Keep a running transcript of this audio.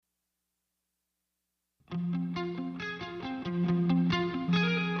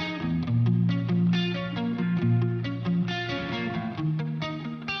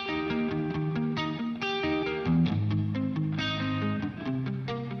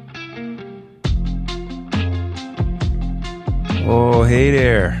Oh, hey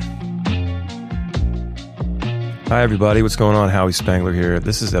there. Hi, everybody. What's going on? Howie Spangler here.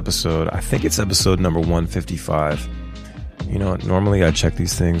 This is I think it's episode number 155. You know, normally I check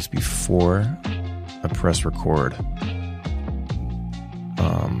these things before I press record.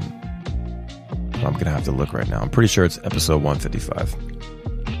 I'm going to have to look right now. I'm pretty sure it's episode 155.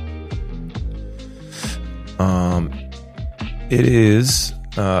 It is...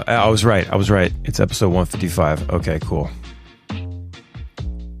 I was right. It's episode 155. Okay, cool.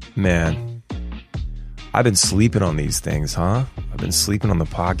 Man, I've been sleeping on these things, huh? I've been sleeping on the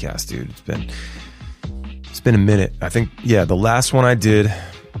podcast, dude. It's been a minute. I think, yeah, the last one I did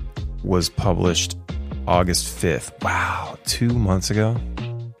was published August 5th. Wow, 2 months ago.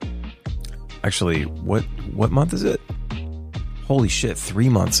 Actually, what month is it? Holy shit, 3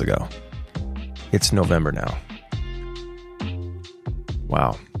 months ago. It's November now.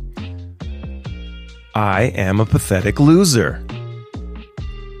 Wow. I am a pathetic loser.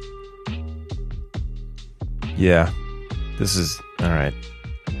 Yeah, this is all right.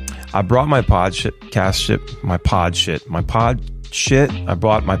 I brought my I brought my pod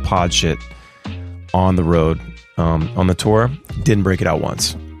shit on the road, on the tour. Didn't break it out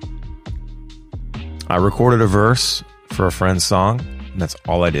once. I recorded a verse for a friend's song, and that's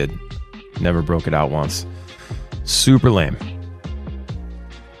all I did. Never broke it out once. Super lame.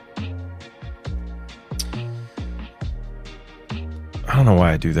 I don't know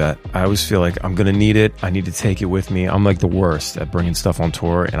why I do that. I always feel like I'm going to need it. I need to take it with me. I'm like the worst at bringing stuff on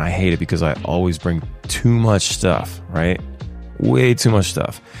tour, and I hate it because I always bring too much stuff, right? Way too much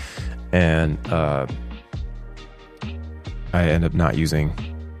stuff. And I end up not using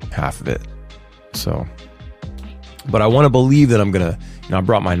half of it. So, but I want to believe that I'm going to, I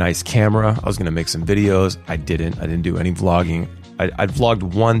brought my nice camera. I was going to make some videos. I didn't do any vlogging. I vlogged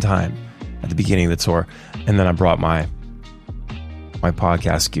one time at the beginning of the tour, and then I brought my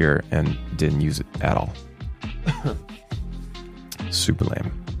podcast gear and didn't use it at all. Super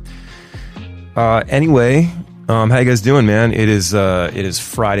lame. Anyway, how you guys doing, man? It is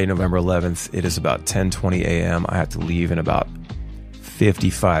Friday, November 11th. It is about 10:20 a.m. I have to leave in about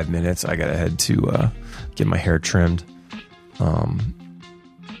 55 minutes. I gotta head to get my hair trimmed.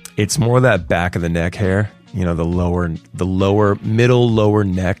 It's more that back of the neck hair, you know, the lower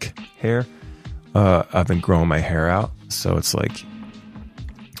neck hair. I've been growing my hair out, so it's like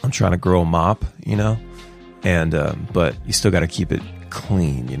I'm trying to grow a mop, you know, and but you still got to keep it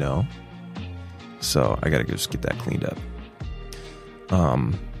clean, you know. So I got to just get that cleaned up. I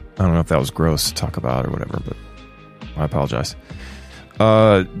don't know if that was gross to talk about or whatever, but I apologize.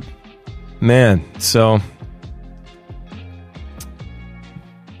 Man, so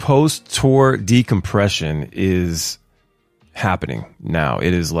post-tour decompression is happening now.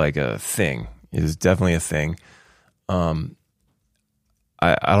 It is like a thing. It is definitely a thing.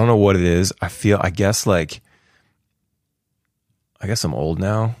 I don't know what it is. I guess I'm old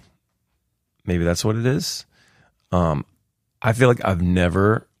now. Maybe that's what it is. I feel like I've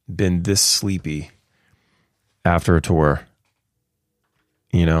never been this sleepy after a tour.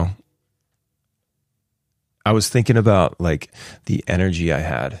 You know, I was thinking about like the energy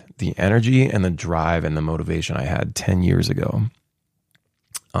and the drive and the motivation I had 10 years ago,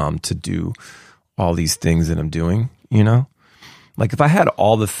 to do all these things that I'm doing, you know, like if I had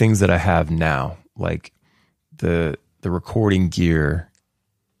all the things that I have now, like the recording gear,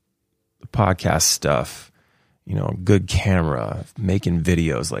 the podcast stuff, you know, good camera, making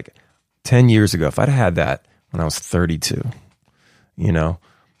videos, like 10 years ago, if I'd had that when I was 32, you know,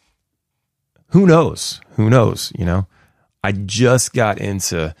 who knows, you know,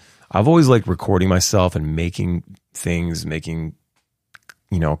 I've always liked recording myself and making things, you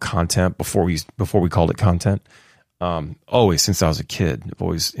know, content before we called it content. Always since I was a kid, I've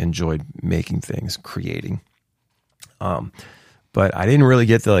always enjoyed making things, creating. But I didn't really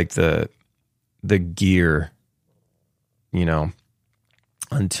get the gear, you know,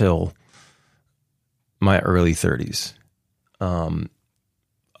 until my early 30s.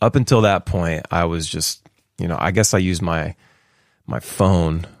 Up until that point, I was just, you know, I guess I used my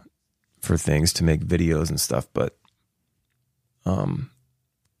phone for things to make videos and stuff, but I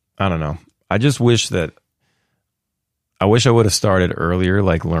don't know. I just wish I would have started earlier,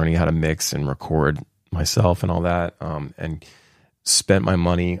 like learning how to mix and record myself and all that, and spent my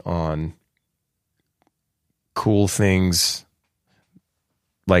money on cool things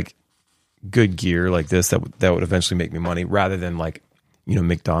like good gear like this that would eventually make me money, rather than like, you know,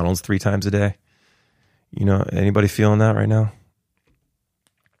 McDonald's 3 times a day. You know, anybody feeling that right now?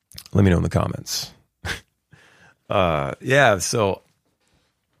 Let me know in the comments. Yeah, so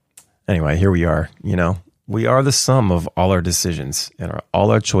anyway, here we are, you know, we are the sum of all our decisions and all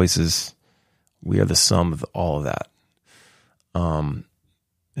our choices. We are the sum of all of that.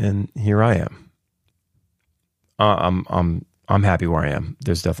 And here I am. I'm happy where I am.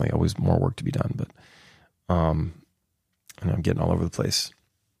 There's definitely always more work to be done, but and I'm getting all over the place.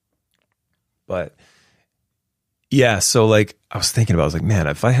 But yeah, so like I was thinking about, I was like, man,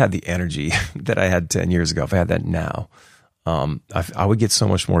 if I had the energy that I had 10 years ago, if I had that now, I would get so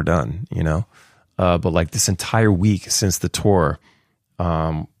much more done, you know? But like this entire week since the tour,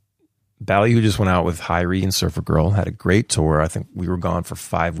 Ballyhoo just went out with Hyrie and Surfer Girl, had a great tour. I think we were gone for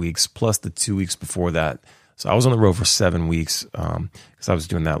 5 weeks, plus the 2 weeks before that. So I was on the road for 7 weeks because I was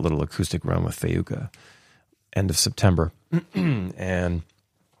doing that little acoustic run with Fayuca, end of September. And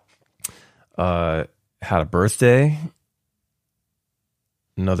had a birthday,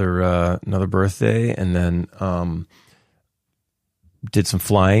 another birthday, and then did some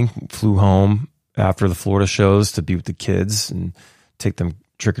flying, flew home after the Florida shows to be with the kids and take them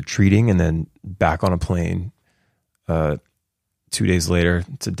trick-or-treating, and then back on a plane 2 days later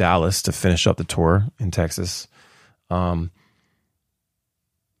to Dallas to finish up the tour in Texas. And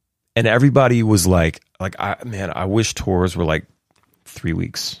everybody was like I wish tours were like 3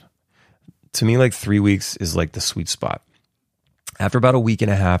 weeks. To me, like 3 weeks is like the sweet spot. After about a week and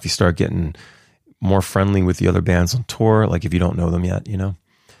a half, you start getting more friendly with the other bands on tour. Like if you don't know them yet, you know,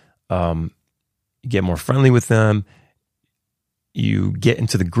 you get more friendly with them. You get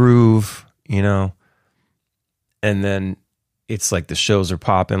into the groove, you know, and then it's like the shows are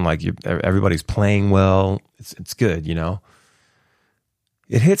popping, like everybody's playing well. It's good, you know.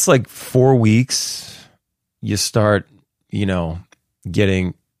 It hits like 4 weeks. You start, you know,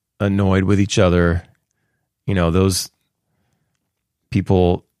 getting annoyed with each other. You know, those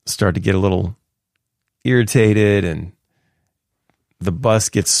people start to get a little irritated, and the bus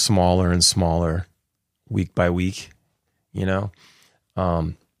gets smaller and smaller week by week, you know.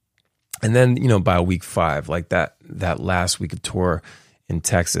 And then, you know, by week 5, like that last week of tour in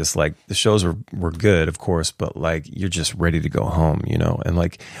Texas, like the shows were good, of course, but like you're just ready to go home, you know. And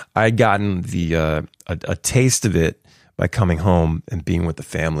like I had gotten the a taste of it by coming home and being with the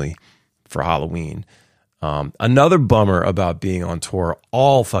family for Halloween. Another bummer about being on tour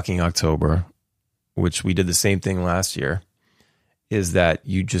all fucking October, which we did the same thing last year, is that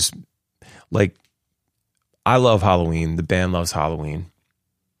you just like, I love Halloween. The band loves Halloween.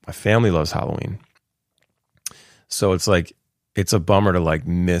 My family loves Halloween. So it's like, it's a bummer to like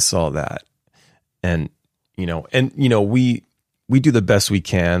miss all that. And you know, we do the best we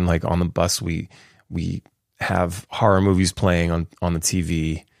can. Like on the bus, we have horror movies playing on the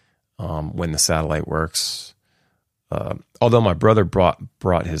TV when the satellite works. Although my brother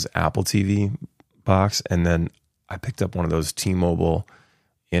brought his Apple TV box, and then I picked up one of those T-Mobile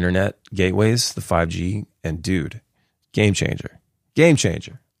internet gateways, the 5G, and dude, game changer.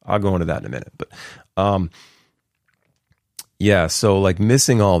 I'll go into that in a minute, but yeah. So like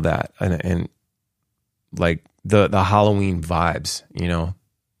missing all that and like the Halloween vibes, you know,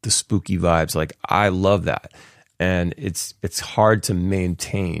 the spooky vibes. Like I love that, and it's hard to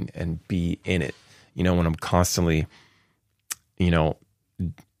maintain and be in it, you know, when I'm constantly, you know,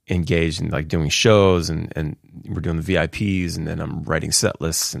 engaged in like doing shows and we're doing the VIPs, and then I'm writing set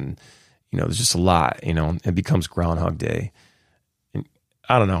lists, and you know, there's just a lot, you know, it becomes Groundhog Day. And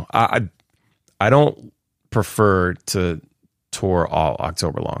I don't know. I don't prefer to tour all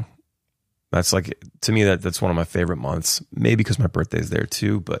October long. That's like, to me, that's one of my favorite months, maybe because my birthday's there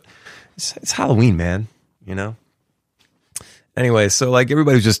too, but it's Halloween, man, you know? Anyway, so like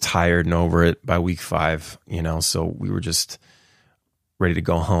everybody was just tired and over it by week 5, you know, so we were just ready to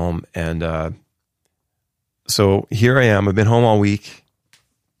go home. And so here I am. I've been home all week,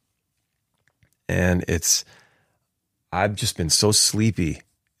 and I've just been so sleepy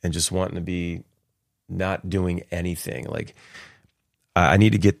and just wanting to be not doing anything. Like I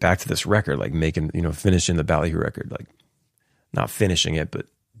need to get back to this record, like making, you know, finishing the Ballyhoo record, like not finishing it, but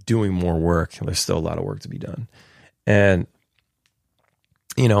doing more work. There's still a lot of work to be done. And,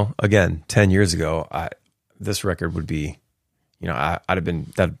 you know, again, 10 years ago, this record would be, you know, I'd have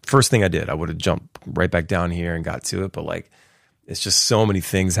been, that first thing I did, I would have jumped right back down here and got to it. But like, it's just so many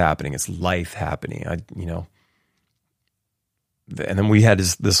things happening. It's life happening. You know, and then we had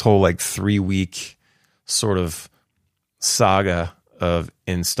this whole like 3-week sort of saga of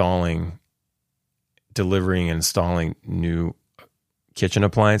delivering and installing new kitchen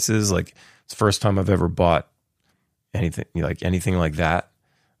appliances. Like it's the first time I've ever bought anything like that.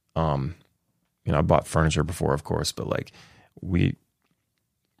 You know, I bought furniture before, of course, but like we're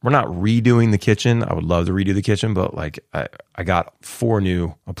not redoing the kitchen. I would love to redo the kitchen, but like I got 4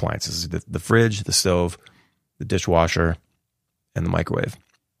 new appliances: the fridge, the stove, the dishwasher, and the microwave.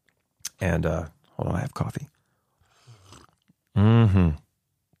 And hold on, I have coffee.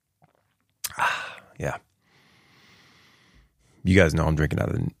 Yeah. You guys know I'm drinking out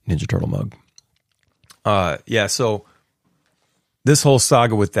of the Ninja Turtle mug. Yeah, so this whole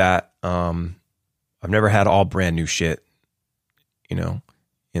saga with that, I've never had all brand new shit, you know,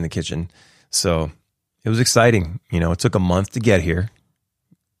 in the kitchen. So it was exciting. You know, it took a month to get here,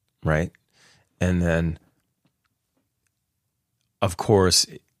 right? And then, of course,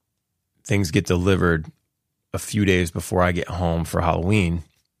 things get delivered a few days before I get home for Halloween,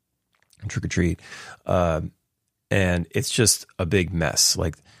 trick or treat. And it's just a big mess.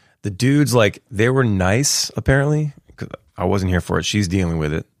 Like the dudes, like they were nice, apparently, because I wasn't here for it. She's dealing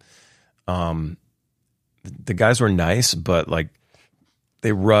with it. The guys were nice, but like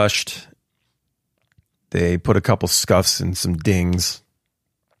they rushed. They put a couple scuffs and some dings.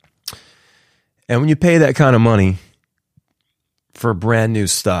 And when you pay that kind of money for brand new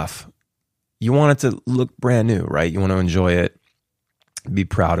stuff, you want it to look brand new, right? You want to enjoy it, be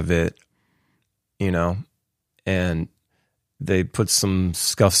proud of it, you know? And they put some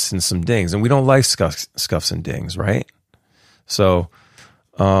scuffs and some dings, and we don't like scuffs and dings, right? So,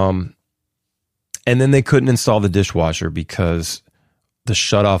 and then they couldn't install the dishwasher because the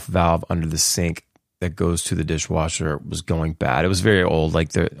shutoff valve under the sink that goes to the dishwasher was going bad. It was very old.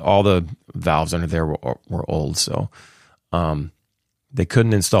 Like all the valves under there were old. So, they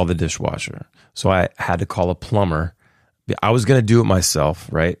couldn't install the dishwasher. So I had to call a plumber. I was going to do it myself,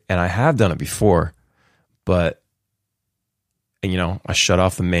 right? And I have done it before, but, you know, I shut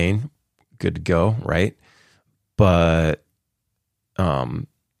off the main, good to go, right? But there's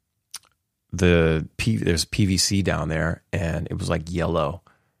PVC down there, and it was like yellow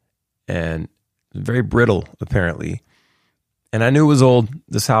and very brittle, apparently. And I knew it was old.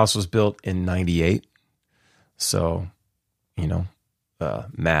 This house was built in 98. So, you know,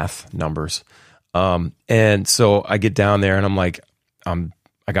 math, numbers. And so I get down there and I'm like,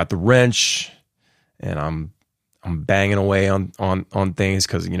 I got the wrench and I'm banging away on things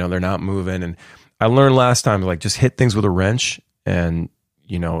because, you know, they're not moving. And I learned last time, like, just hit things with a wrench and,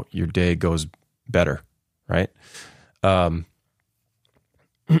 you know, your day goes better, right? I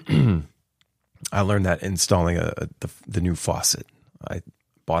learned that installing the new faucet. I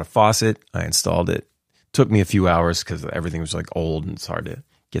bought a faucet, I installed it. Took me a few hours because everything was like old and it's hard to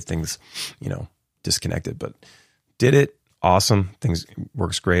get things, you know, disconnected. But did it, awesome. Things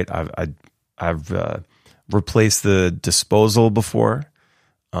works great. I've replaced the disposal before,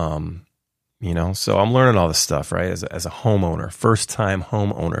 you know. So I'm learning all this stuff, right? As a homeowner, first time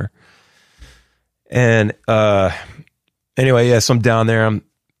homeowner. And anyway, yeah. So I'm down there. I'm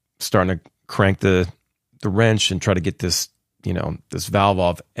starting to crank the wrench and try to get this, you know, this valve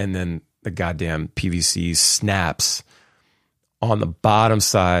off, and then the goddamn PVC snaps on the bottom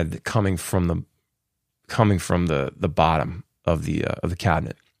side, coming from the bottom of the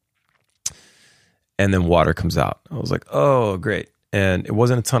cabinet, and then water comes out. I was like, oh, great. And it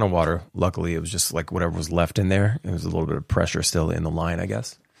wasn't a ton of water. Luckily, it was just like whatever was left in there. It was a little bit of pressure still in the line, I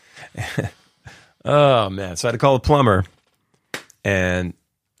guess. Oh man! So I had to call a plumber, and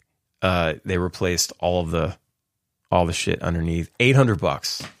they replaced all the shit underneath.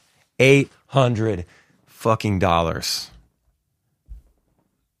 $800. $800 fucking dollars.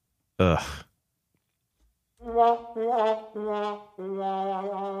 Ugh.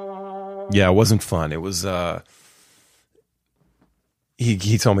 Yeah, it wasn't fun. It was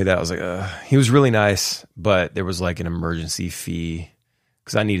he told me that. I was like, he was really nice, but there was like an emergency fee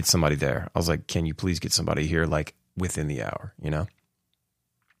because I needed somebody there. I was like, can you please get somebody here like within the hour, you know?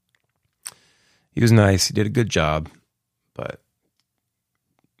 He was nice. He did a good job, but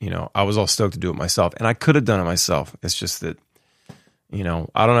you know, I was all stoked to do it myself, and I could have done it myself. It's just that, you know,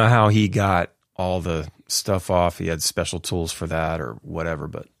 I don't know how he got all the stuff off. He had special tools for that or whatever.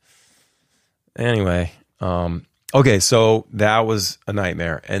 But anyway, okay, so that was a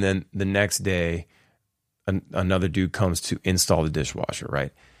nightmare. And then the next day, another dude comes to install the dishwasher,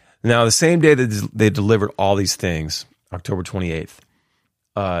 right? Now, the same day that they delivered all these things, October 28th,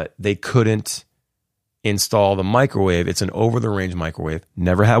 they couldn't install the microwave. It's an over-the-range microwave.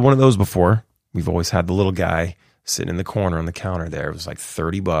 Never had one of those before. We've always had the little guy sitting in the corner on the counter there. It was like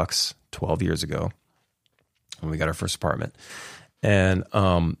 $30 12 years ago when we got our first apartment. And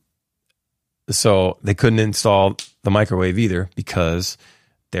so they couldn't install the microwave either because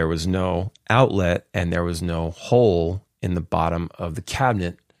there was no outlet and there was no hole in the bottom of the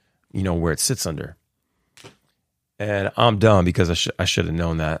cabinet, you know, where it sits under. And I'm dumb because I should have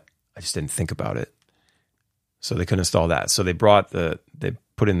known that. I just didn't think about it. So they couldn't install that. So they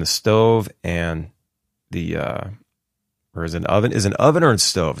put in the stove and or is it an oven? Is it an oven or a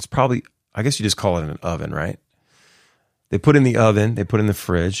stove? It's probably, I guess you just call it an oven, right? They put in the oven, they put in the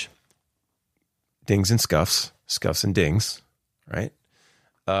fridge, dings and scuffs and dings, right?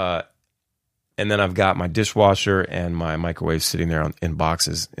 And then I've got my dishwasher and my microwave sitting there in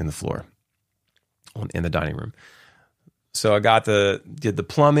boxes in the floor, in the dining room. So I did the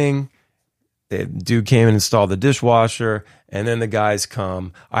plumbing. The dude came and installed the dishwasher, and then the guys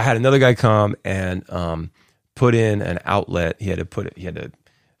come. I had another guy come and put in an outlet. It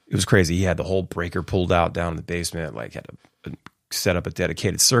was crazy. He had the whole breaker pulled out down in the basement. Like, had to set up a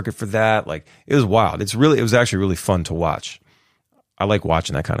dedicated circuit for that. Like, it was wild. It was actually really fun to watch. I like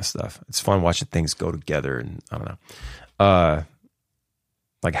watching that kind of stuff. It's fun watching things go together, and I don't know,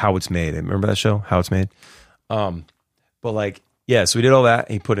 like How It's Made. Remember that show, How It's Made? But like, yeah. So we did all that.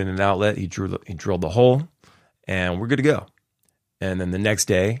 He put in an outlet. He drilled the hole, and we're good to go. And then the next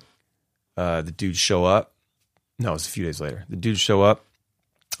day, the dudes show up. No, it was a few days later. The dudes show up.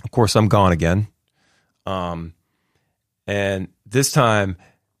 Of course, I'm gone again. And this time,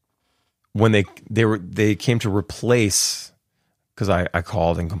 when they came to replace. Because I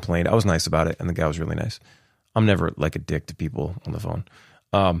called and complained. I was nice about it, and the guy was really nice. I'm never like a dick to people on the phone.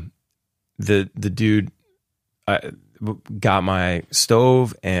 The dude got my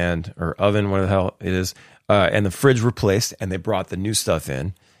stove or oven, whatever the hell it is, and the fridge replaced, and they brought the new stuff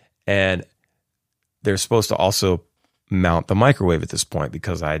in. And they're supposed to also mount the microwave at this point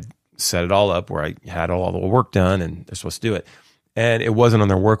because I set it all up where I had all the work done, and they're supposed to do it. And it wasn't on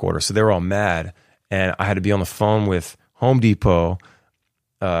their work order, so they were all mad. And I had to be on the phone with Home Depot,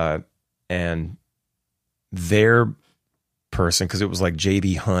 and their person, because it was like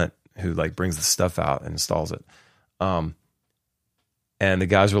JB Hunt who like brings the stuff out and installs it. And the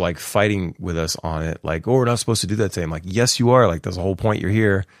guys were like fighting with us on it, like, "Oh, we're not supposed to do that today." I'm like, "Yes, you are. Like, that's the whole point. You're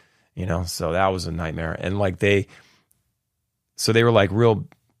here, you know." So that was a nightmare. And like they were like real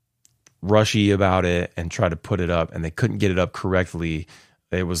rushy about it and tried to put it up, and they couldn't get it up correctly.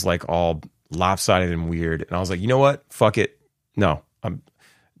 It was like all lopsided and weird. And I was like, you know what? Fuck it. No,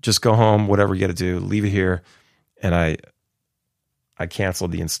 just go home, whatever you got to do, leave it here. And I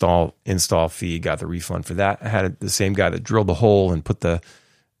canceled the install fee, got the refund for that. I had the same guy that drilled the hole and put the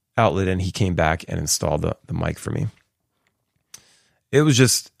outlet in. He came back and installed the mic for me. It was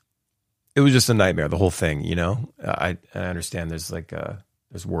just a nightmare, the whole thing, you know. I understand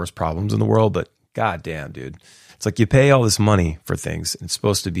there's worse problems in the world, but goddamn, dude. It's like you pay all this money for things, and it's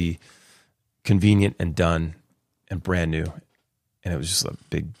supposed to be convenient and done and brand new, and it was just a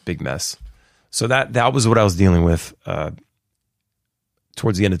big mess. So that was what I was dealing with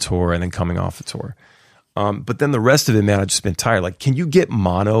towards the end of tour and then coming off the tour. But then the rest of it, man, I've just been tired. Like, can you get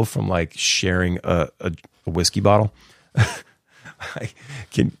mono from like sharing a whiskey bottle?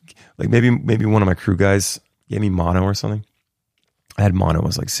 Maybe one of my crew guys gave me mono or something. I had mono when I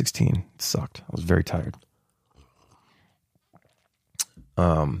was like 16. It sucked. I was very tired.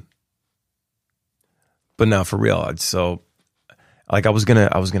 But no, for real. So like I was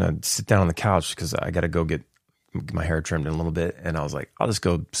gonna sit down on the couch because I got to go get my hair trimmed in a little bit. And I was like, I'll just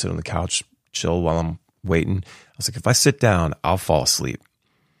go sit on the couch, chill while I'm waiting. I was like, if I sit down, I'll fall asleep.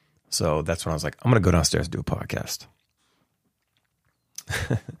 So that's when I was like, I'm going to go downstairs and do a podcast.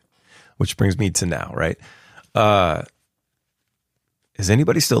 Which brings me to now, right? Is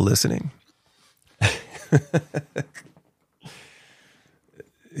anybody still listening?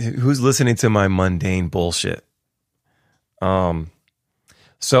 Who's listening to my mundane bullshit?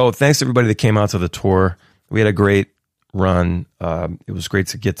 So thanks to everybody that came out to the tour. We had a great run. It was great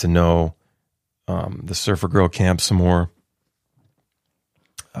to get to know the Surfer Girl Camp some more.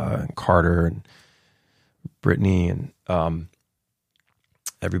 Carter and Brittany and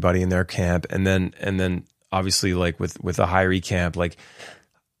everybody in their camp, and then obviously like with the Hyrie camp, like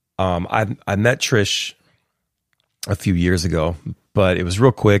I met Trish a few years ago, but it was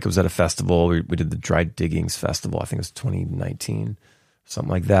real quick. It was at a festival. We did the Dry Diggings Festival. I think it was 2019,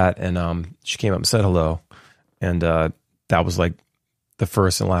 something like that. And she came up and said hello, and that was like the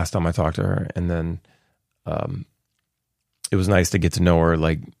first and last time I talked to her. And then it was nice to get to know her.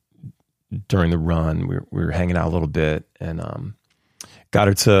 Like during the run, we were hanging out a little bit, and got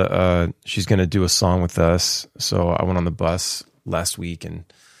her to. She's going to do a song with us. So I went on the bus last week, and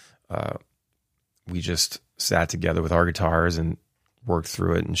we just sat together with our guitars and worked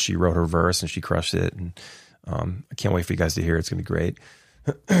through it. And she wrote her verse, and she crushed it. And I can't wait for you guys to hear it. It's going to be great.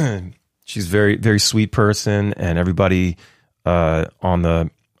 She's a very, very sweet person, and everybody on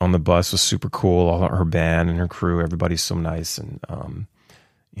the bus was super cool. All her band and her crew, everybody's so nice, and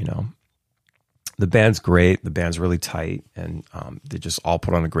you know, the band's great. The band's really tight, and they just all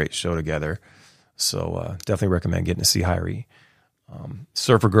put on a great show together. So definitely recommend getting to see Hyrie.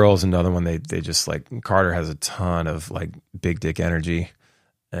 Surfer Girl is another one. They just like, Carter has a ton of like big dick energy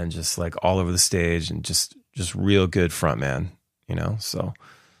and just like all over the stage and just real good front man, you know? So,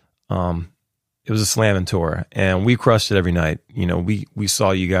 it was a slamming tour and we crushed it every night. You know, we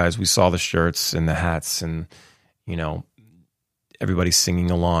saw you guys, we saw the shirts and the hats and, you know, everybody singing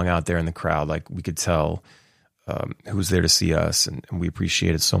along out there in the crowd. Like we could tell, who was there to see us and we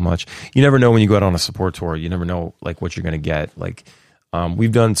appreciate it so much. You never know when you go out on a support tour, you never know like what you're going to get. Like,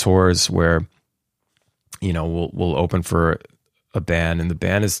 we've done tours where, you know, we'll open for a band and the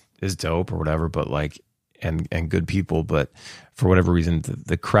band is dope or whatever, but like, and good people, but for whatever reason,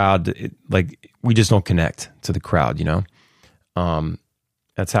 the crowd, like we just don't connect to the crowd, you know?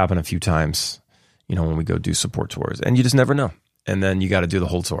 That's happened a few times, you know, when we go do support tours and you just never know. And then you got to do the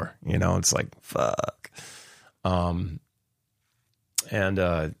whole tour, you know, it's like, fuck. It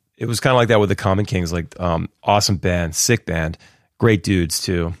was kind of like that with the Common Kings, like, awesome band, sick band, great dudes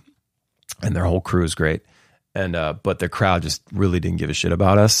too. And their whole crew is great. And, but the crowd just really didn't give a shit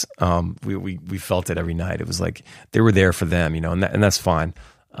about us. We felt it every night. It was like, they were there for them, you know, and that's fine.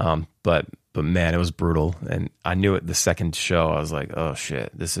 But man, it was brutal. And I knew it the second show, I was like, oh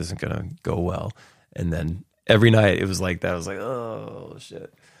shit, this isn't going to go well. And then every night it was like that. I was like, oh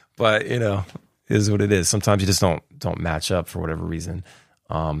shit. But you know, it is what it is. Sometimes you just don't match up for whatever reason.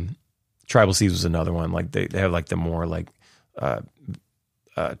 Tribal Seeds was another one. Like they have like the more like,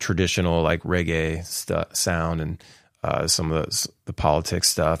 traditional like reggae sound and some of the politics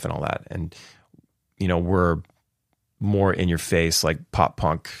stuff and all that, and you know we're more in your face like pop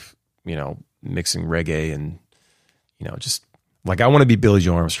punk, you know, mixing reggae and you know just like I want to be Billy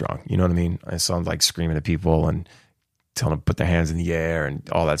Joe Armstrong, you know what I mean? I sound like screaming at people and telling them to put their hands in the air and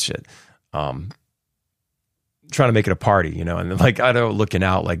all that shit. Trying to make it a party, you know, and then like I know looking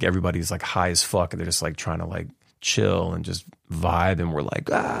out like everybody's like high as fuck and they're just like trying to like chill and just vibe and we're like,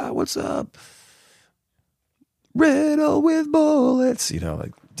 what's up? Riddle with bullets, you know, like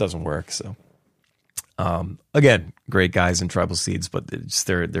it doesn't work. So again, great guys in Tribal Seeds, but it's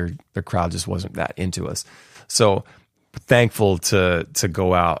their crowd just wasn't that into us. So thankful to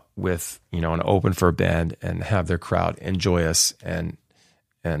go out with, you know, an open for a band and have their crowd enjoy us and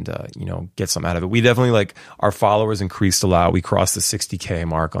you know, get some out of it. We definitely like our followers increased a lot. We crossed the 60K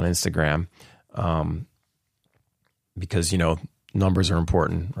mark on Instagram. Because, you know, numbers are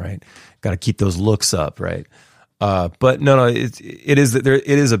important, right? Got to keep those looks up, right? But no, it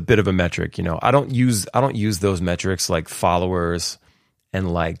is a bit of a metric, you know. I don't use those metrics like followers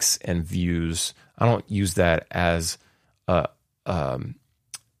and likes and views. I don't use that as a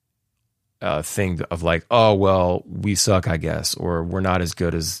thing of like, oh well, we suck, I guess, or we're not as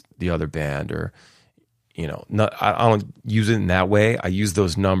good as the other band, or you know, I don't use it in that way. I use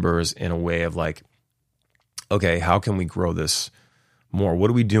those numbers in a way of like, okay, how can we grow this more? What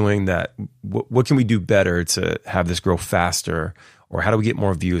are we doing what can we do better to have this grow faster? Or how do we get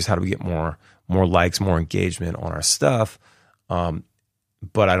more views? How do we get more likes, more engagement on our stuff?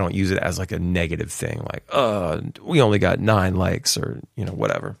 But I don't use it as like a negative thing, like, we only got 9 likes or, you know,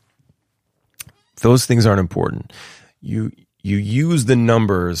 whatever. Those things aren't important. You use the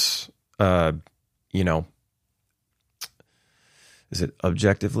numbers, you know, is it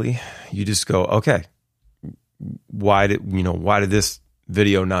objectively? You just go, okay, why did this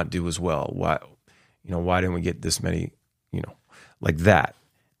video not do as well? Why didn't we get this many, you know, like that,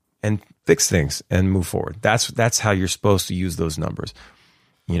 and fix things and move forward. That's how you're supposed to use those numbers.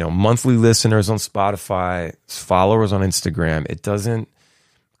 You know, monthly listeners on Spotify, followers on Instagram, it doesn't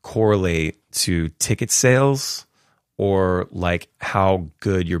correlate to ticket sales or like how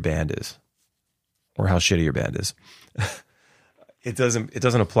good your band is or how shitty your band is. It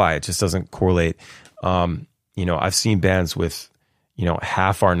doesn't apply. It just doesn't correlate. You know, I've seen bands with, you know,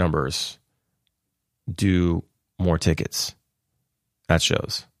 half our numbers do more tickets at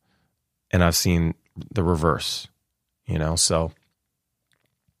shows. And I've seen the reverse, you know, so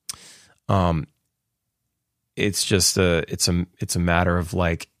it's just it's a matter of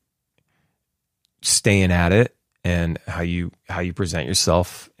like staying at it and how you present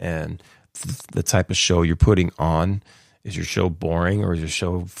yourself and the type of show you're putting on. Is your show boring or is your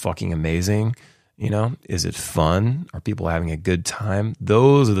show fucking amazing? You know, is it fun? Are people having a good time?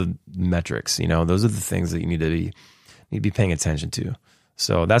 Those are the metrics, you know, those are the things that you need to be paying attention to.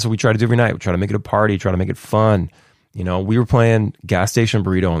 So that's what we try to do every night. We try to make it a party, try to make it fun. You know, we were playing Gas Station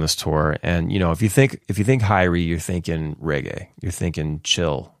Burrito on this tour. And, you know, if you think Hyrie, you're thinking reggae, you're thinking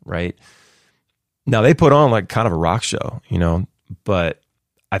chill, right? Now they put on like kind of a rock show, you know, but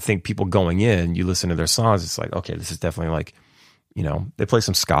I think people going in, you listen to their songs, it's like, okay, this is definitely like, You know, they play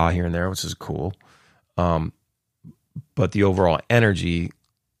some ska here and there, which is cool. But the overall energy,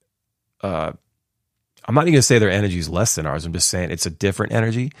 I'm not even gonna say their energy is less than ours. I'm just saying it's a different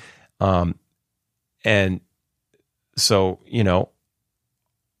energy. And so, you know,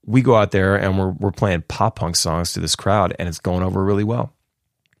 we go out there and we're playing pop punk songs to this crowd, and it's going over really well.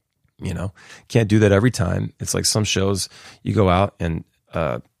 You know, can't do that every time. It's like some shows you go out and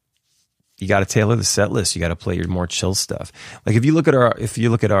you got to tailor the set list. You got to play your more chill stuff. Like if you look at our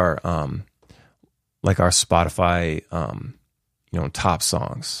like our Spotify, you know, top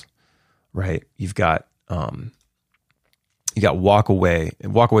songs, right? You've got Walk Away.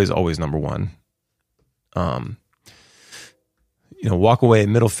 Walk Away is always number one. You know, Walk Away,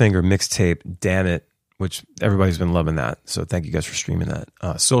 Middle Finger, Mixtape, Damn It, which everybody's been loving that. So thank you guys for streaming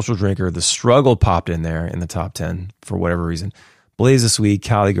that. Social Drinker, The Struggle popped in there in the top 10 for whatever reason. Blaze This Week,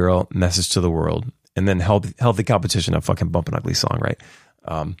 Cali Girl, Message to the World, and then Healthy Competition, a fucking Bumpin' Ugly song, right?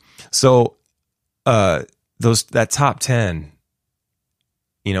 So that top 10,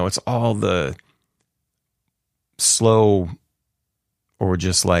 you know, it's all the slow or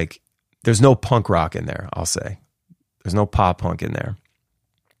just like, there's no punk rock in there, I'll say. There's no pop punk in there.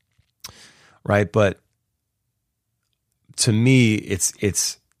 Right? But to me, it's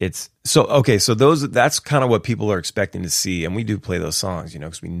so okay. So that's kind of what people are expecting to see. And we do play those songs, you know,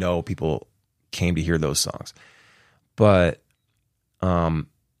 because we know people came to hear those songs. But when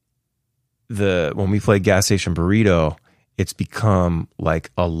we play Gas Station Burrito, it's become like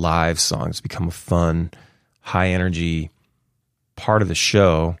a live song. It's become a fun, high energy part of the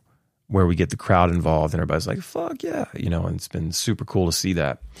show where we get the crowd involved and everybody's like, fuck yeah, you know, and it's been super cool to see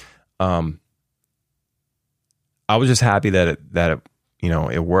that. I was just happy that it, you know,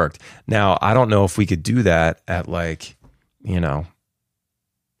 it worked. Now, I don't know if we could do that at like, you know,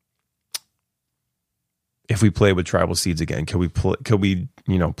 if we play with Tribal Seeds again, could we,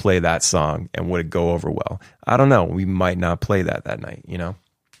 you know, play that song and would it go over well? I don't know. We might not play that night, you know?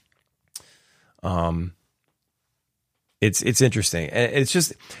 It's interesting. And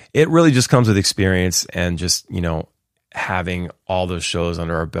it really just comes with experience and just, you know, having all those shows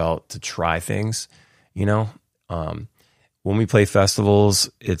under our belt to try things, you know? When we play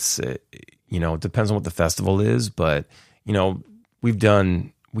festivals, it's, you know, it depends on what the festival is, but, you know, we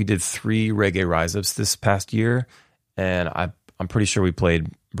did 3 reggae rise-ups this past year, and I'm pretty sure we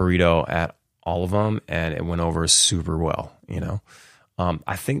played Burrito at all of them, and it went over super well, you know?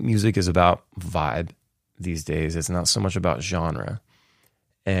 I think music is about vibe these days. It's not so much about genre.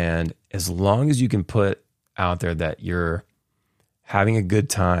 And as long as you can put out there that you're having a good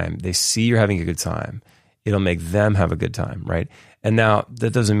time, they see you're having a good time, it'll make them have a good time, right? And now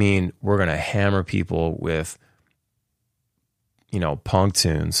that doesn't mean we're going to hammer people with, you know, punk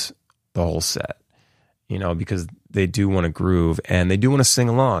tunes the whole set, you know, because they do want to groove and they do want to sing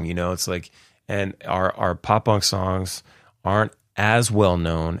along, you know. It's like, and our pop punk songs aren't as well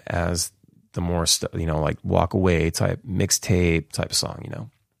known as the more, you know, like Walk Away type, Mixtape type of song, you know.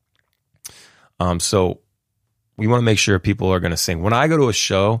 So we want to make sure people are going to sing. When I go to a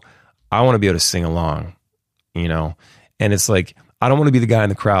show, I want to be able to sing along, you know, and it's like, I don't want to be the guy in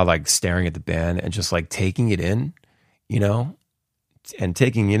the crowd, like staring at the band and just like taking it in, you know, and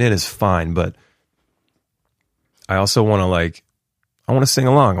taking it in is fine. But I also want to I want to sing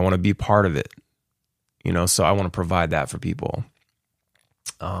along. I want to be part of it, you know, so I want to provide that for people.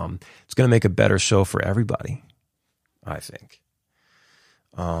 It's going to make a better show for everybody, I think.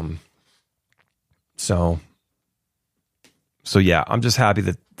 So yeah, I'm just happy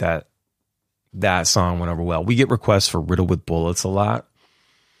that song went over well. We get requests for Riddle with Bullets a lot.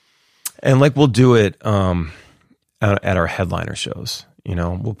 And like, we'll do it, at our headliner shows, you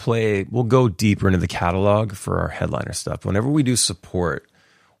know, we'll go deeper into the catalog for our headliner stuff. Whenever we do support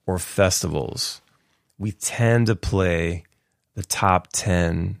or festivals, we tend to play the top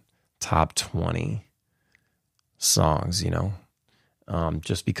 10, top 20 songs, you know,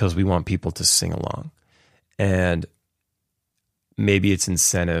 just because we want people to sing along. And maybe it's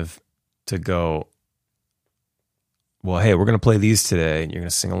incentive to go, well, hey, we're going to play these today and you're going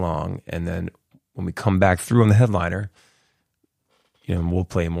to sing along. And then when we come back through on the headliner, you know, we'll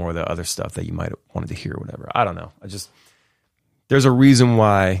play more of the other stuff that you might have wanted to hear or whatever. I don't know. There's a reason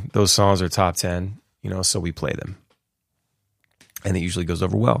why those songs are top 10, you know, so we play them. And it usually goes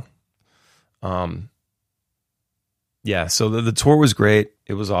over well. Yeah, so the tour was great.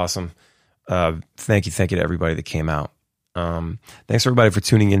 It was awesome. Thank you to everybody that came out. Thanks everybody for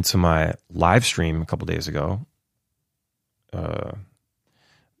tuning into my live stream a couple days ago. That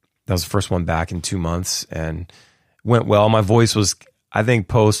was the first one back in 2 months and went well. My voice was, I think,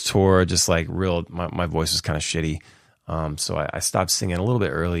 post-tour, just like my voice was kind of shitty. So I stopped singing a little bit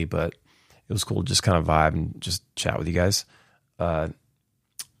early, but it was cool to just kind of vibe and just chat with you guys.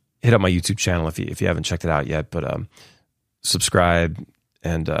 Hit up my YouTube channel if you haven't checked it out yet, but subscribe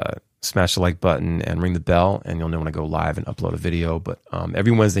and smash the like button and ring the bell, and you'll know when I go live and upload a video. But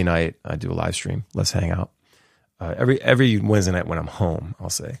every Wednesday night I do a live stream. Let's hang out. Every Wednesday night when I'm home, I'll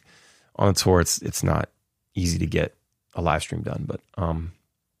say. On a tour, it's not easy to get a live stream done, but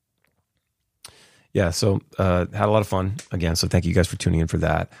yeah. So had a lot of fun again. So thank you guys for tuning in for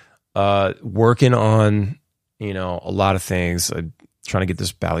that. Working on a lot of things. Trying to get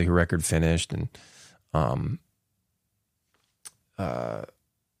this Ballyhoo record finished, and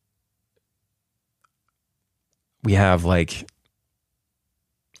we have like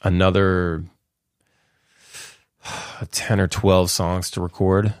another 10 or 12 songs to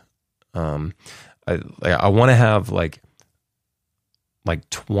record. I want to have like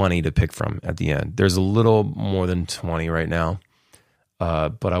 20 to pick from at the end. There's a little more than 20 right now,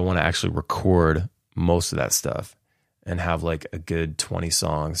 but I want to actually record most of that stuff and have like a good 20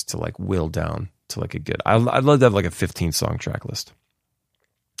 songs to like whittle down to like a good. I'd love to have like a 15-song track list,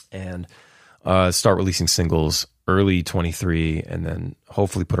 and start releasing singles early 23, and then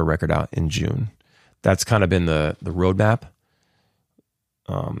hopefully put a record out in June. That's kind of been the roadmap.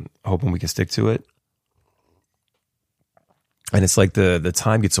 Hoping we can stick to it. And it's like the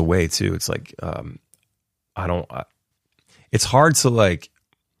time gets away too. It's like it's hard to like.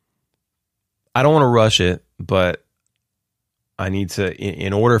 I don't want to rush it, but I need to.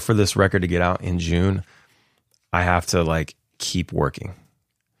 In order for this record to get out in June, I have to like keep working.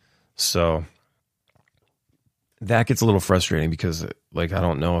 So that gets a little frustrating because like I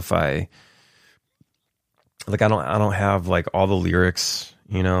don't know if I don't have like all the lyrics.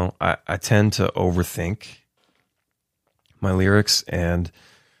 I tend to overthink my lyrics and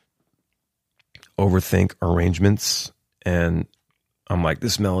overthink arrangements, and I'm like,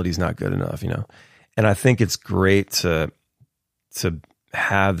 this melody's not good enough, And I think it's great to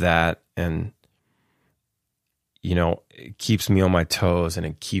have that, and it keeps me on my toes, and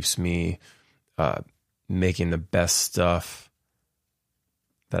it keeps me making the best stuff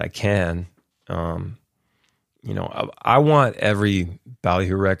that I can. I want every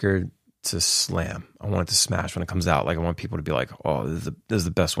Ballyhoo record to slam. I want it to smash when it comes out. Like I want people to be like, "Oh, this is the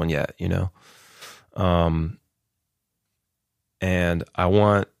best one yet," And I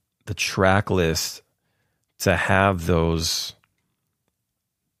want the track list to have those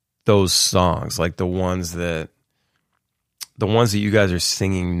songs, like the ones that you guys are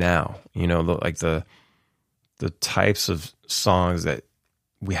singing now. The types of songs that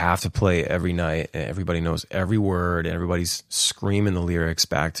we have to play every night, and everybody knows every word, and everybody's screaming the lyrics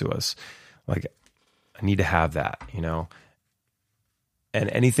back to us. Like, I need to have that, And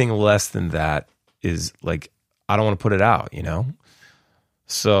anything less than that is like, I don't want to put it out,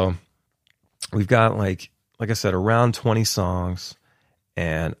 So we've got like I said, around 20 songs,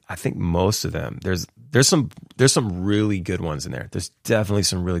 and I think most of them there's some really good ones in there. There's definitely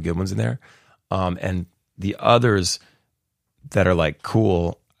some really good ones in there, and the others that are like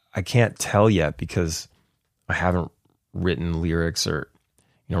cool, I can't tell yet because I haven't written lyrics or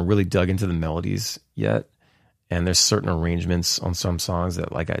really dug into the melodies yet. And there's certain arrangements on some songs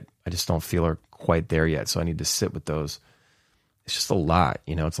that like I just don't feel are quite there yet. So I need to sit with those. It's just a lot,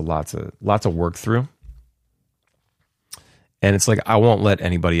 it's a lot to work through. And it's like I won't let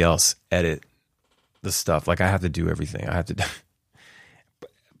anybody else edit the stuff. Like I have to do everything. I have to.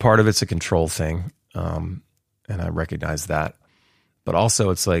 Part of it's a control thing. And I recognize that, but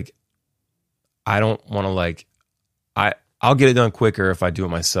also it's like, I don't want to I'll get it done quicker if I do it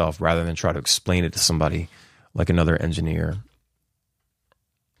myself rather than try to explain it to somebody like another engineer,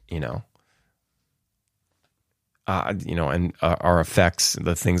 and our effects,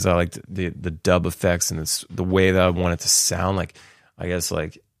 the things I like, the dub effects, and it's the way that I want it to sound. Like, I guess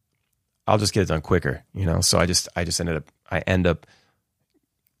like I'll just get it done quicker, So I end up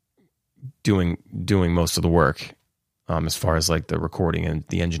doing most of the work, as far as like the recording and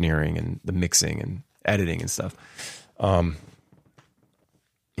the engineering and the mixing and editing and stuff.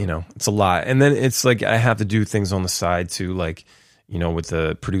 It's a lot. And then it's like I have to do things on the side too, like, with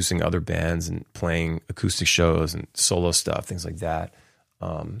the producing other bands and playing acoustic shows and solo stuff, things like that.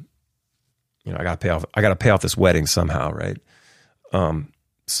 I got to pay off this wedding somehow, right?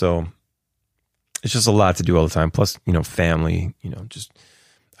 So it's just a lot to do all the time. Plus, family,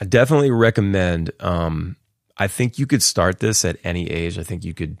 I definitely recommend, I think you could start this at any age. I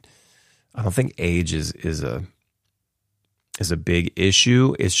don't think age is a big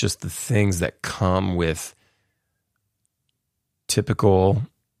issue. It's just the things that come with typical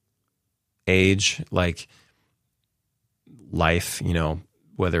age. Like life,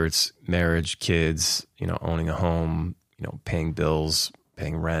 whether it's marriage, kids, owning a home, paying bills,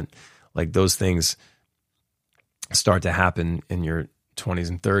 paying rent, like those things start to happen in your 20s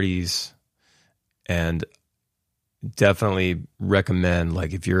and 30s. And definitely recommend,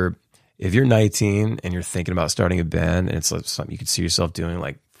 like, if you're 19 and you're thinking about starting a band and it's like something you could see yourself doing,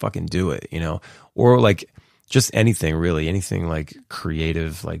 like, fucking do it, or like just anything like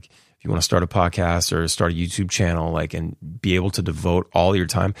creative, like if you want to start a podcast or start a YouTube channel, like, and be able to devote all your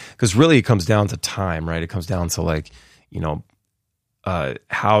time, because really it comes down to time, right? It comes down to, like,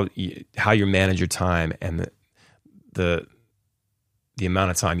 how you manage your time and the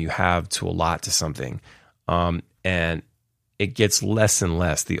amount of time you have to allot to something. And it gets less and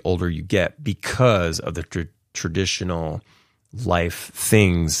less the older you get because of the traditional life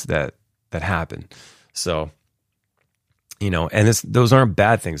things that happen. So, and those aren't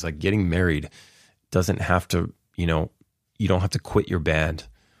bad things. Like, getting married doesn't have to, you don't have to quit your band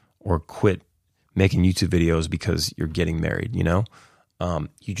or quit making YouTube videos because you're getting married,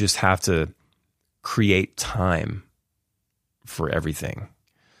 you just have to create time for everything.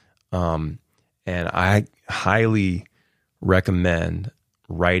 And I highly recommend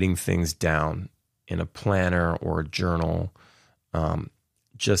writing things down in a planner or a journal,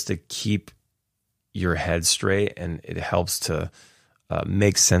 just to keep your head straight, and it helps to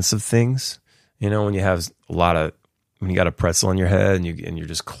make sense of things. When you have when you got a pretzel in your head and you're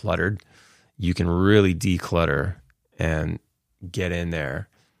just cluttered, you can really declutter and get in there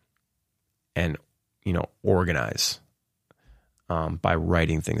and organize by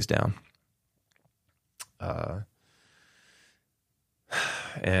writing things down.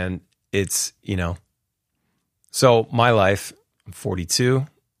 And it's, so my life, I'm 42,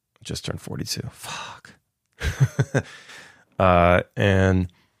 just turned 42. Fuck.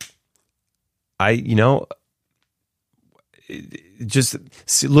 And I, just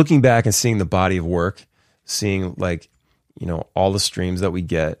looking back and seeing the body of work, seeing, like, all the streams that we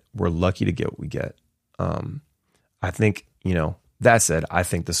get, we're lucky to get what we get. I think, that said, I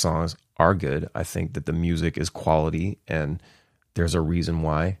think the songs are good. I think that the music is quality, and there's a reason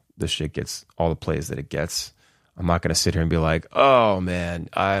why the shit gets all the plays that it gets. I'm not going to sit here and be like, oh man,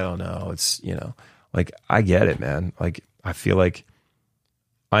 I don't know. It's, like, I get it, man. Like, I feel like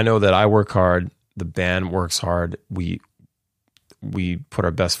I know that I work hard. The band works hard. We put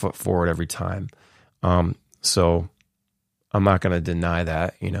our best foot forward every time. So I'm not going to deny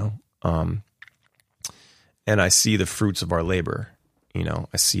that, and I see the fruits of our labor.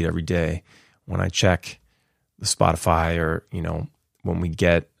 I see it every day when I check the Spotify, or, when we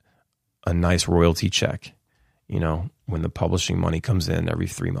get a nice royalty check, when the publishing money comes in every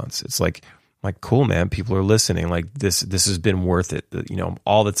 3 months. It's like, cool, man, people are listening. Like, this has been worth it,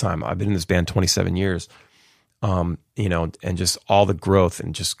 all the time. I've been in this band 27 years, and just all the growth,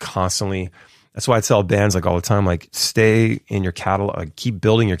 and just constantly. That's why I tell bands, like, all the time, like, stay in your catalog, like, keep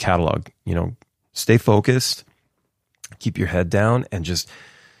building your catalog, stay focused, keep your head down, and just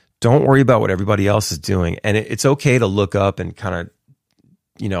don't worry about what everybody else is doing. And it's okay to look up and kind of,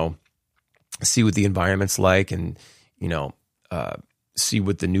 see what the environment's like, and, see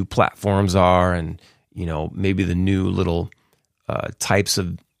what the new platforms are, and, maybe the new little types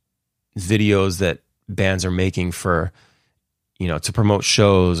of videos that bands are making for, to promote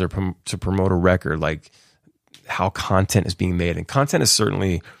shows or to promote a record, like how content is being made. And content is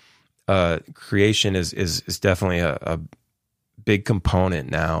certainly, creation is definitely a big component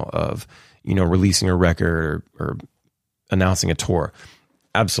now of, releasing a record or announcing a tour.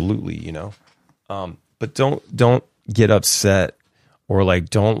 Absolutely, but don't get upset, or, like,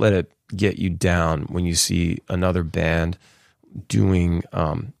 don't let it get you down when you see another band doing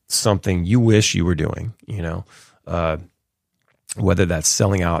something you wish you were doing, whether that's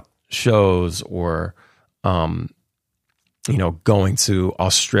selling out shows, or, going to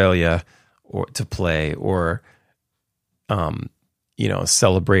Australia or to play, or,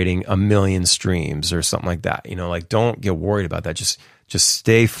 celebrating 1 million streams or something like that. Like, don't get worried about that. Just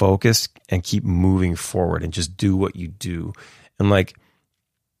stay focused and keep moving forward, and just do what you do. And, like,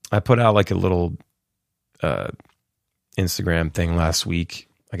 I put out, like, a little Instagram thing last week.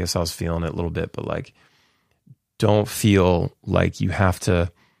 I guess I was feeling it a little bit, but, like, don't feel like you have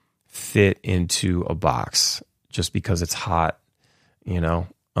to fit into a box just because it's hot, It's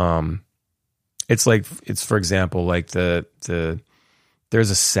like, for example, like there's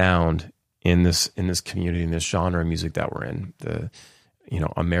a sound in this community, in this genre of music that we're in, the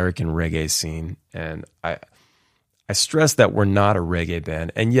American reggae scene. And I stress that we're not a reggae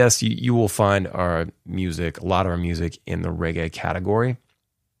band. And yes, you will find a lot of our music in the reggae category.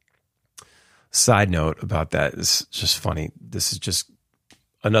 side note about that is just funny. This is just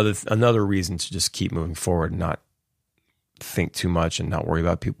another reason to just keep moving forward and not think too much and not worry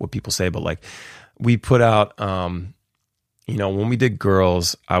about what people say. But like, we put out, when we did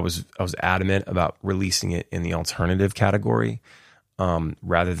Girls, I was adamant about releasing it in the alternative category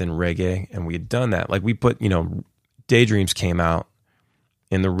rather than reggae, and we had done that. Like, we put, Daydreams came out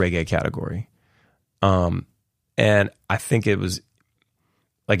in the reggae category, and I think it was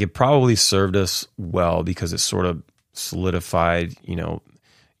like, it probably served us well because it sort of solidified,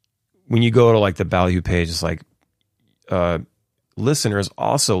 when you go to like the Ballyhoo page, it's like listeners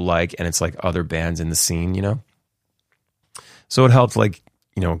also like, and it's like other bands in the scene, so it helped like,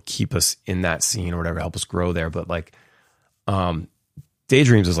 keep us in that scene or whatever, help us grow there. But like,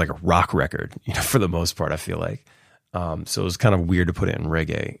 Daydreams is like a rock record, for the most part, I feel like. So it was kind of weird to put it in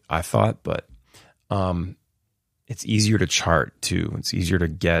reggae, I thought, but it's easier to chart too. It's easier to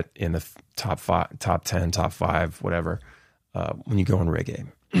get in the top 5, top 10, top 5, whatever, when you go in reggae.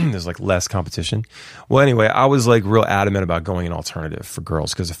 There's like less competition. Well, anyway, I was like real adamant about going an alternative for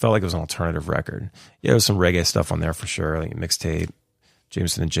Girls because it felt like it was an alternative record. Yeah, there was some reggae stuff on there for sure, like mixtape,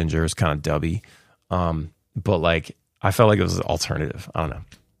 Jameson and Ginger is kind of dubby. But like, I felt like it was alternative. I don't know.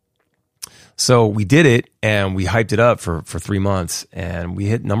 So we did it and we hyped it up for 3 months and we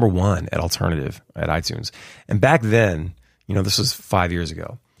hit number 1 at alternative at iTunes. And back then, this was 5 years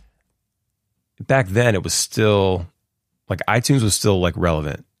ago. Back then it was still like, iTunes was still like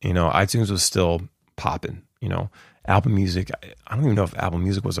relevant, iTunes was still popping, Apple Music. I don't even know if Apple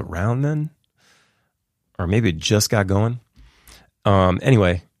Music was around then, or maybe it just got going.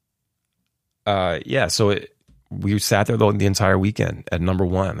 Anyway, so we sat there the entire weekend at number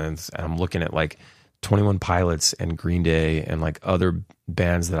 1, and I'm looking at like 21 Pilots and Green Day and like other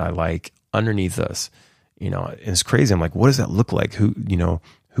bands that I like underneath us, and it's crazy. I'm like, what does that look like? Who's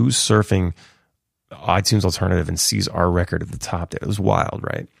surfing iTunes alternative and sees our record at the top there? It was wild,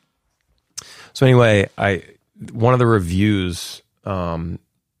 right? So anyway, one of the reviews on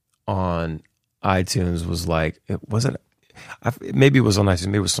iTunes was like, maybe it was on iTunes,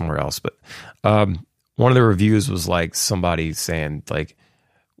 maybe it was somewhere else, but one of the reviews was like somebody saying like,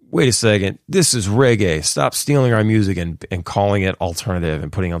 wait a second, this is reggae. Stop stealing our music and calling it alternative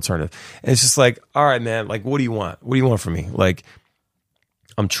and putting alternative. And it's just like, all right, man, like, what do you want? What do you want from me? Like,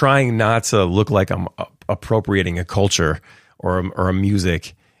 I'm trying not to look like I'm appropriating a culture or a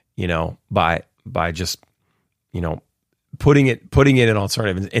music, by just, putting it in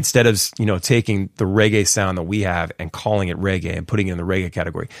alternative instead of, taking the reggae sound that we have and calling it reggae and putting it in the reggae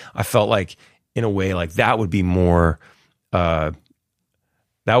category. I felt like, in a way, like that would be more, fuck,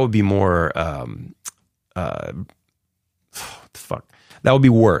 that would be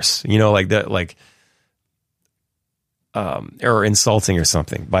worse, like that, like, or insulting or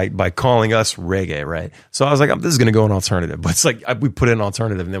something by calling us reggae, right? So I was like, this is going to go in alternative, but it's like we put in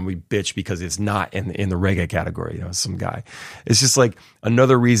alternative and then we bitch because it's not in the reggae category. Some guy. It's just like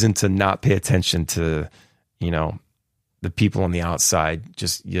another reason to not pay attention to, the people on the outside.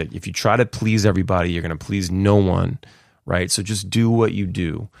 Just if you try to please everybody, you're going to please no one, right? So just do what you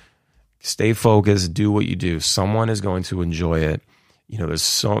do. Stay focused. Do what you do. Someone is going to enjoy it.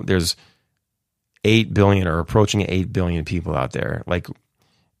 There's 8 billion or approaching 8 billion people out there. Like,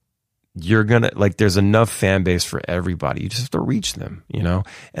 there's enough fan base for everybody. You just have to reach them,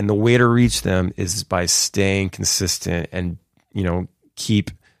 and the way to reach them is by staying consistent and, keep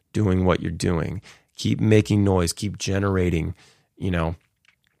doing what you're doing, keep making noise, keep generating,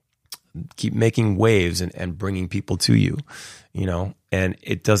 keep making waves and bringing people to you, and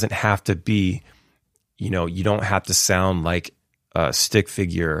it doesn't have to be, you don't have to sound like a Stick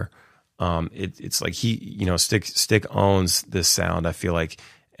figure. It's like Stick owns this sound, I feel like,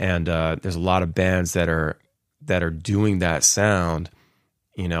 and there's a lot of bands that are doing that sound,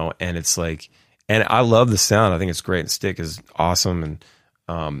 and it's like, and I love the sound. I think it's great. And Stick is awesome, and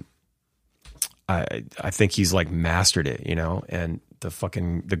I think he's like mastered it, and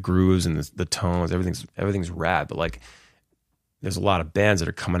the grooves and the tones, everything's rad. But like, there's a lot of bands that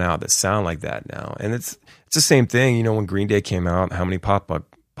are coming out that sound like that now, and it's the same thing. When Green Day came out, how many pop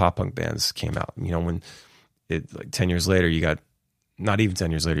punk bands came out? When it like 10 years later, you got, not even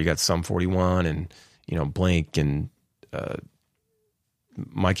 10 years later, you got Sum 41 and Blink and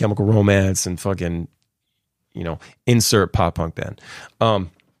My Chemical Romance and fucking insert pop punk band.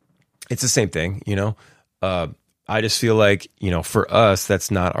 It's the same thing, I just feel like, for us, that's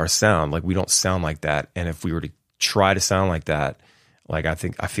not our sound. Like, we don't sound like that. And if we were to try to sound like that, like, I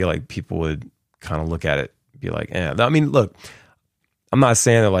feel like people would kind of look at it, be like, I mean, look, I'm not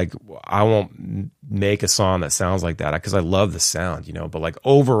saying that like I won't make a song that sounds like that because I love the sound, you know, but like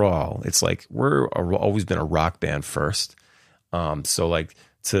overall, it's like always been a rock band first. So like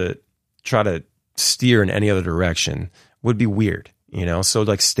to try to steer in any other direction would be weird, you know? So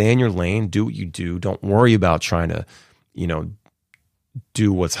like stay in your lane, do what you do. Don't worry about trying to, you know,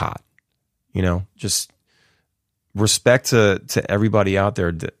 do what's hot, you know, just respect to everybody out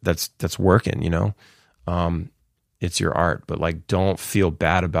there that's working, you know? It's your art, but like, don't feel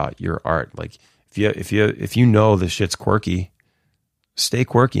bad about your art. Like if you know the shit's quirky, stay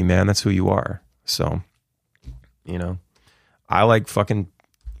quirky, man. That's who you are. So, you know, I like fucking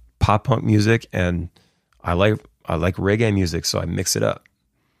pop punk music and I like reggae music. So I mix it up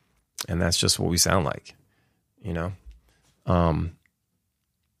and that's just what we sound like, you know?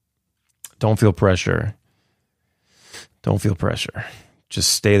 Don't feel pressure. Don't feel pressure.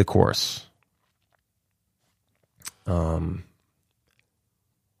 Just stay the course.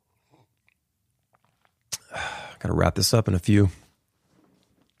 Gotta wrap this up in a few.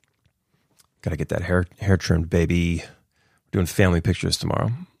 Gotta get that hair trimmed, baby. We're doing family pictures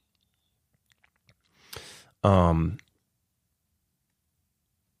tomorrow.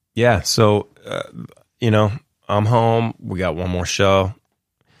 Yeah, so you know, I'm home. We got one more show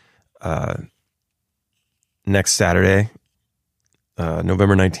next Saturday,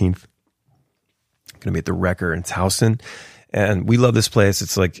 November 19th. Gonna be at the Wrecker in Towson, and we love this place.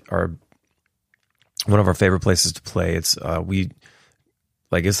 It's like one of our favorite places to play. It's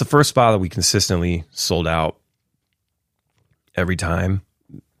it's the first spot that we consistently sold out every time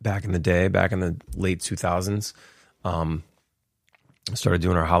back in the day, back in the late 2000s. Started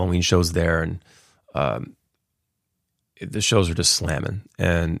doing our Halloween shows there, and the shows are just slamming.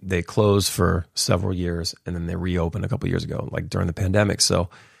 And they closed for several years, and then they reopened a couple years ago, like during the pandemic. So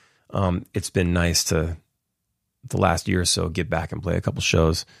it's been nice to the last year or so get back and play a couple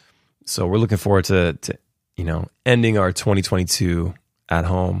shows. So we're looking forward to you know, ending our 2022 at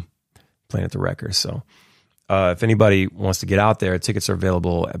home, playing at the Wrecker. So if anybody wants to get out there, tickets are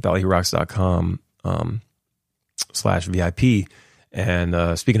available at ballyhorrocks.com /VIP.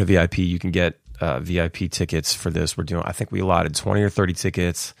 And speaking of VIP, you can get VIP tickets for this. I think we allotted 20 or 30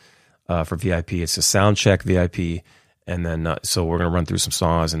 tickets for VIP. It's a sound check VIP. And then, so we're going to run through some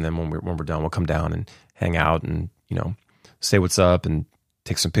songs. And then when we're done, we'll come down and hang out and, you know, say what's up and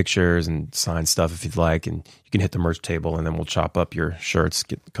take some pictures and sign stuff if you'd like. And you can hit the merch table and then we'll chop up your shirts,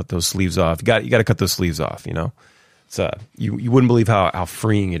 cut those sleeves off. You got to cut those sleeves off, you know. It's you wouldn't believe how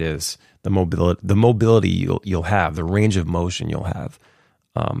freeing it is. The mobility you'll have, the range of motion you'll have.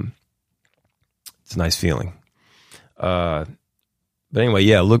 It's a nice feeling. But anyway,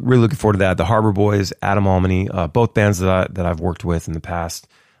 yeah, really looking forward to that. The Harbor Boys, Adam Almany, both bands that I've worked with in the past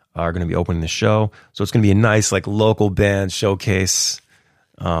are going to be opening the show. So it's going to be a nice like local band showcase.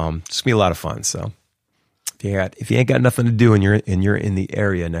 It's going to be a lot of fun. So if you ain't got nothing to do and you're in the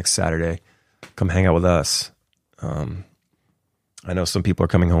area next Saturday, come hang out with us. I know some people are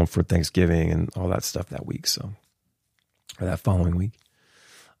coming home for Thanksgiving and all that stuff that week, or that following week.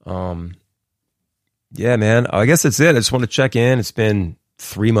 Yeah, man, I guess that's it. I just want to check in. It's been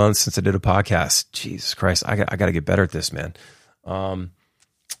 3 months since I did a podcast. Jesus Christ, I got to get better at this, man.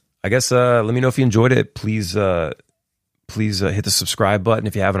 I guess let me know if you enjoyed it. Please hit the subscribe button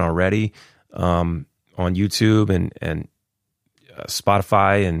if you haven't already on YouTube and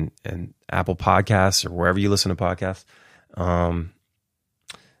Spotify and Apple Podcasts or wherever you listen to podcasts.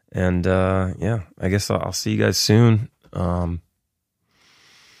 Yeah, I guess I'll see you guys soon.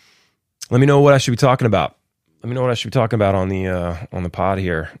 Let me know what I should be talking about. Let me know what I should be talking about on the pod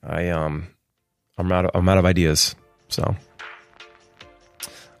here. I'm out of ideas. So,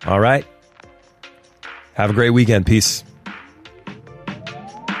 all right. Have a great weekend. Peace.